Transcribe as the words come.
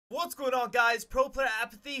What's going on, guys? Pro Player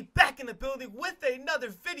Apathy back in the building with another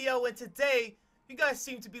video, and today you guys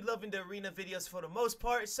seem to be loving the arena videos for the most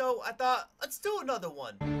part, so I thought let's do another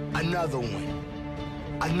one. Another one.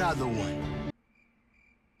 Another one.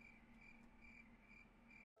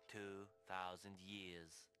 2,000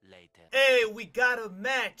 years later. Hey, we got a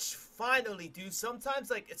match finally, dude.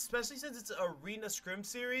 Sometimes, like, especially since it's an arena scrim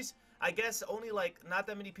series, I guess only like not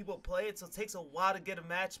that many people play it, so it takes a while to get a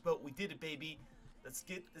match, but we did it, baby. Let's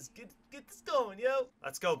get this going, yo.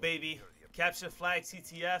 Let's go, baby. Capture flag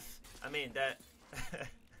CTF. I mean that.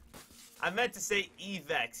 I meant to say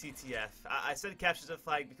evac CTF. I said capture the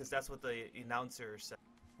flag because that's what the announcer said.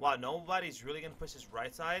 Wow, nobody's really gonna push his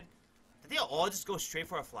right side. Did they all just go straight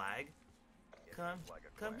for a flag? Come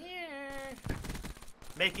here.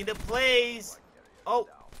 Making the plays. Oh.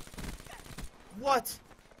 What?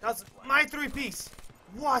 That's my three-piece.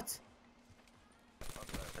 What?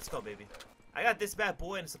 Let's go, baby. I got this bad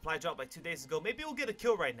boy in a supply drop like 2 days ago. Maybe we'll get a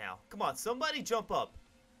kill right now. Come on, somebody jump up.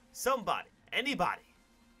 Somebody. Anybody.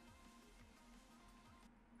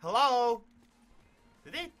 Hello?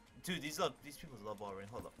 Did they? Dude, these people love Valorant.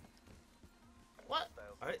 Hold up. What?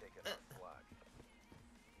 Alright.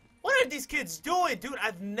 What are these kids doing? Dude,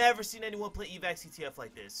 I've never seen anyone play evac CTF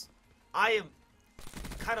like this. I am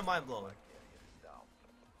kind of mind-blowing.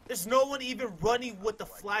 There's no one even running with the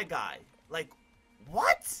flag guy. Like,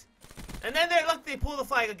 what? And then they pull the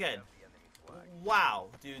flag again. Wow,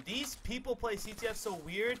 dude, these people play CTF so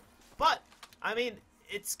weird. But, I mean,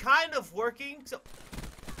 it's kind of working. So,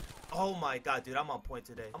 oh my god, dude, I'm on point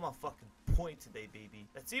today. I'm on fucking point today, baby.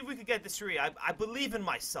 Let's see if we can get this three. I believe in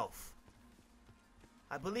myself.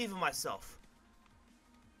 I believe in myself.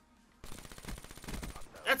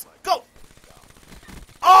 Let's go.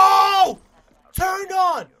 Oh! Turned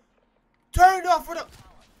on! Turned on for the...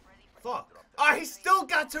 Fuck. Alright, he still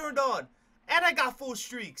got turned on. And I got full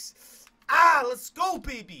streaks. Ah, let's go,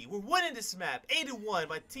 baby. We're winning this map. 8-1.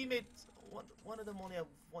 My teammates... One of them only have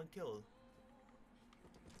one kill.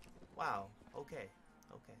 Wow. Okay.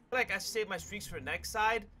 Okay. Like, I should save my streaks for next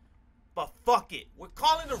side. But fuck it. We're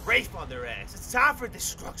calling the Wraith on their ass. It's time for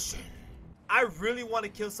destruction. I really want to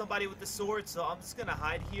kill somebody with the sword, so I'm just gonna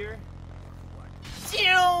hide here.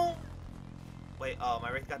 Wait, oh,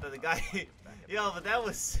 my Wraith got the other guy. Yo, but that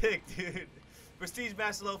was sick, dude. Prestige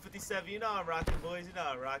Master Level 57. You know I'm rocking, boys. You know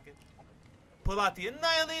I'm rocking. Pull out the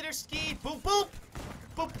Annihilator ski. Boop, boop.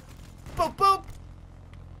 Boop. Boop, boop.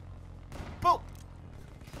 Boop.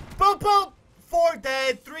 Boop, boop. 4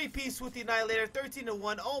 dead. 3-piece with the Annihilator.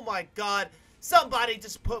 13-1. Oh my god. Somebody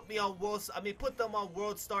just put me on put them on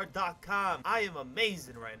worldstar.com. I am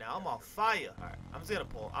amazing right now. I'm on fire. Alright, I'm just gonna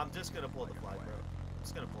pull the flag, bro. I'm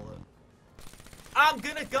just gonna pull it. I'm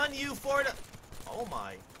gonna gun you for the... Oh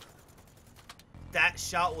my. That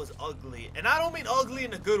shot was ugly. And I don't mean ugly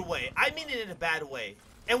in a good way. I mean it in a bad way.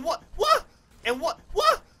 And what? What? And what?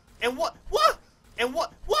 What? And what? What? And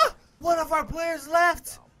what? What? One of our players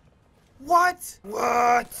left. What?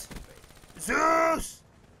 What? Zeus!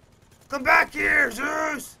 Come back here,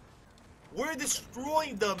 Zeus! We're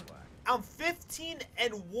destroying them. I'm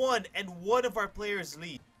 15-1 and one of our players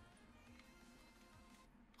lead.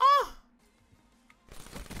 Ah!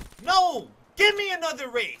 No! Give me another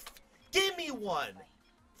Wraith! Give me one!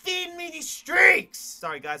 Feed me these streaks!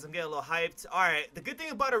 Sorry guys, I'm getting a little hyped. Alright, the good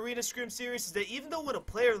thing about Arena Scrim series is that even though when a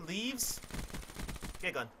player leaves...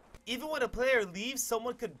 Get gun. Even when a player leaves,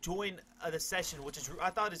 someone could join the session, which is... I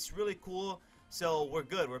thought it's really cool. So, we're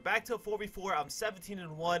good. We're back to a 4v4. I'm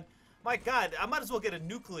 17-1. My god, I might as well get a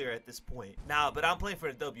nuclear at this point. Nah, but I'm playing for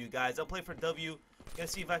the W, guys. I'm playing for the W. Gonna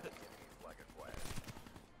see if I could...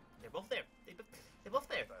 They're both there. They're both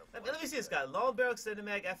there. Let me see this guy. Long barrel, extended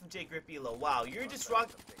mag, FMJ, grip, elo. Wow, you're just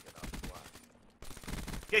rocking.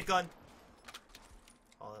 Get gun.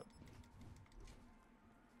 All up.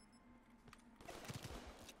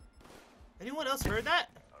 Anyone else heard that?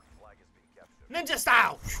 Ninja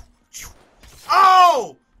style.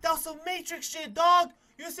 Oh! That was some Matrix shit, dog.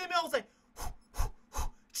 You see me? I was like,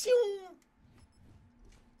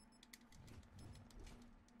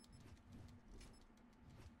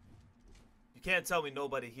 you can't tell me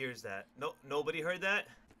nobody hears that. No, nobody heard that?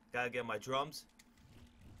 Gotta get my drums.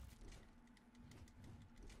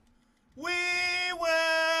 We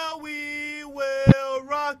will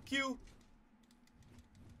rock you.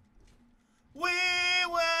 We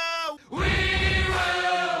will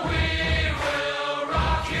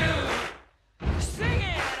rock you. Sing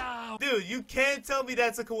it! Dude, you can't tell me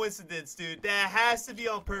that's a coincidence, dude. That has to be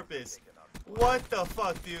on purpose. What the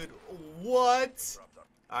fuck, dude? What?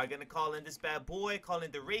 Alright, gonna call in this bad boy, call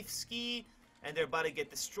in the Wraith ski, and they're about to get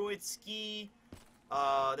destroyed ski.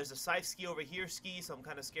 There's a side ski over here, ski, so I'm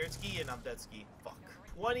kind of scared ski, and I'm dead ski. Fuck.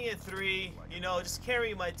 20-3, you know, just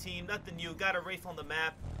carrying my team, nothing new. Got a Wraith on the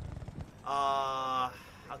map.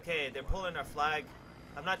 Okay, they're pulling our flag.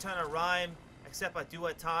 I'm not trying to rhyme, except I do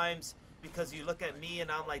at times, because you look at me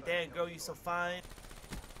and I'm like, damn, girl, you so fine.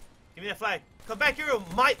 Give me that flag. Come back here,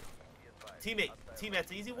 my teammate.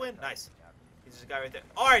 Teammate's easy win. Nice. He's just a guy right there.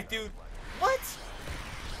 All right, dude. What?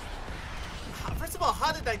 First of all,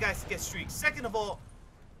 how did that guy get streaked? Second of all,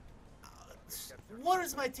 what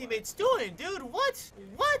is my teammates doing, dude? What?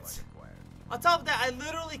 What? On top of that, I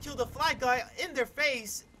literally killed a flag guy in their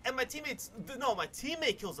face, and my teammates, no, my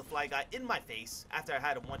teammate kills a flag guy in my face after I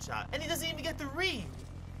had him one shot, and he doesn't even get the read.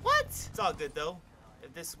 What? It's all good though.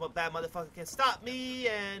 If this is what bad motherfucker can stop me,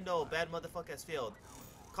 and no, bad motherfucker has failed.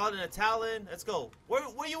 Called in a Talon. Let's go.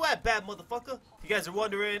 Where you at, bad motherfucker? You guys are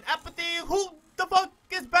wondering, Apathy, who the fuck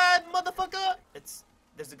is bad motherfucker?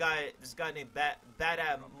 There's a guy named bad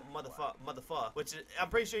motherfucker, which is, I'm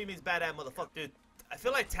pretty sure he means bad motherfucker, dude. I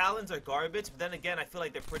feel like Talons are garbage, but then again, I feel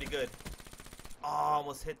like they're pretty good. Oh,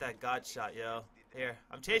 almost hit that god shot, yo. Here,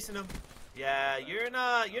 I'm chasing him. Yeah, you're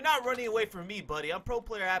not running away from me, buddy. I'm pro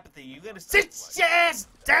player Apathy. You're gonna sit your ass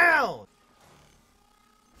down.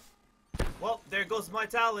 Well, there goes my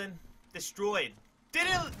Talon. Destroyed. They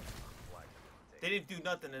didn't do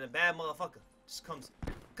nothing, and a bad motherfucker just comes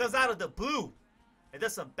out of the blue and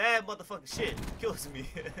does some bad motherfucking shit. Kills me.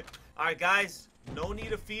 All right, guys. No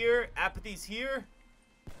need of fear. Apathy's here.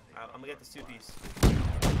 I'm gonna get this 2-piece.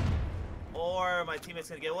 Or my teammate's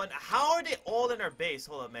gonna get one. How are they all in our base?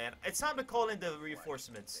 Hold up, man. It's time to call in the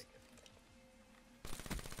reinforcements.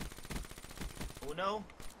 Uno.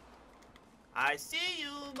 I see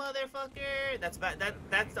you, motherfucker. That's bad.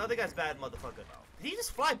 That's the other guy's bad, motherfucker. Did he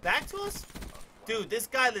just fly back to us? Dude, this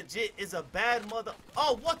guy legit is a bad mother.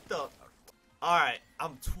 Oh, what the? Alright,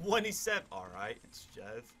 I'm 27. Alright, it's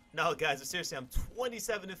Jeff. No, guys, seriously, I'm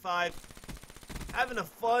 27-5. Having a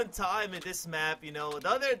fun time in this map, you know.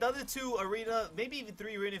 The other two arena, maybe even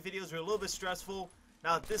 3 arena videos were a little bit stressful.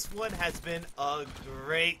 Now, this one has been a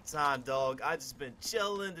great time, dog. I just been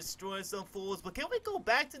chilling, destroying some fools. But can we go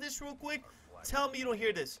back to this real quick? Tell me you don't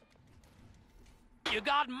hear this. You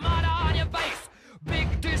got mud on your face.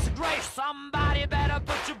 Big disgrace. Somebody better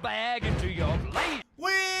put your bag into your place.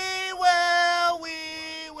 We will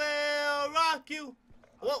rock you.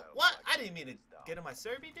 What? I didn't mean to get in my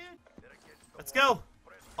Serby, dude. Let's go.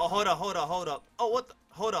 Oh, hold up. Oh, what the?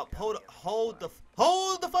 Hold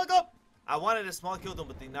the fuck up. I wanted to small kill them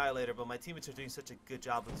with the Annihilator, but my teammates are doing such a good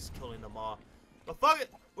job of just killing them all. But fuck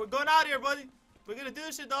it. We're going out here, buddy. We're gonna do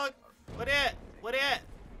this shit, dog. Where they at? Where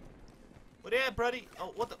they at, buddy?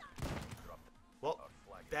 Oh, what the? Well,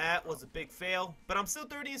 that was a big fail. But I'm still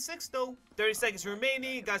 30-6, though. 30 seconds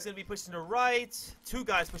remaining. Guys gonna be pushing to the right. 2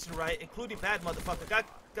 guys pushing to the right, including bad motherfucker.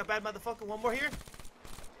 Got bad motherfucker. One more here.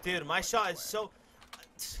 Dude, my shot is so...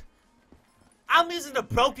 I'm using a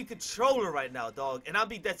broken controller right now, dog. And I'll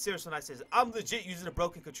be dead serious when I say this. I'm legit using a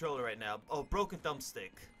broken controller right now. Oh, broken thumbstick.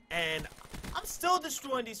 And I'm still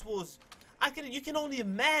destroying these fools. You can only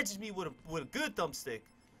imagine me with a good thumbstick.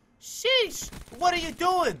 Sheesh. What are you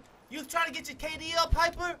doing? You trying to get your KD up,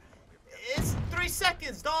 Hyper? It's 3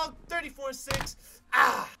 seconds, dog. 34-6.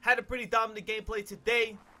 Had a pretty dominant gameplay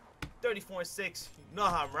today. 34-6. You know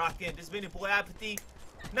how I'm rocking. This has been your boy Apathy.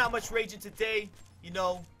 Not much raging today. You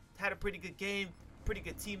know, had a pretty good game. Pretty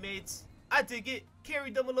good teammates. I dig it.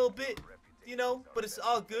 Carried them a little bit. You know, but it's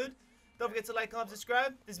all good. Don't forget to like, comment,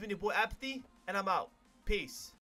 subscribe. This has been your boy Apathy. And I'm out. Peace.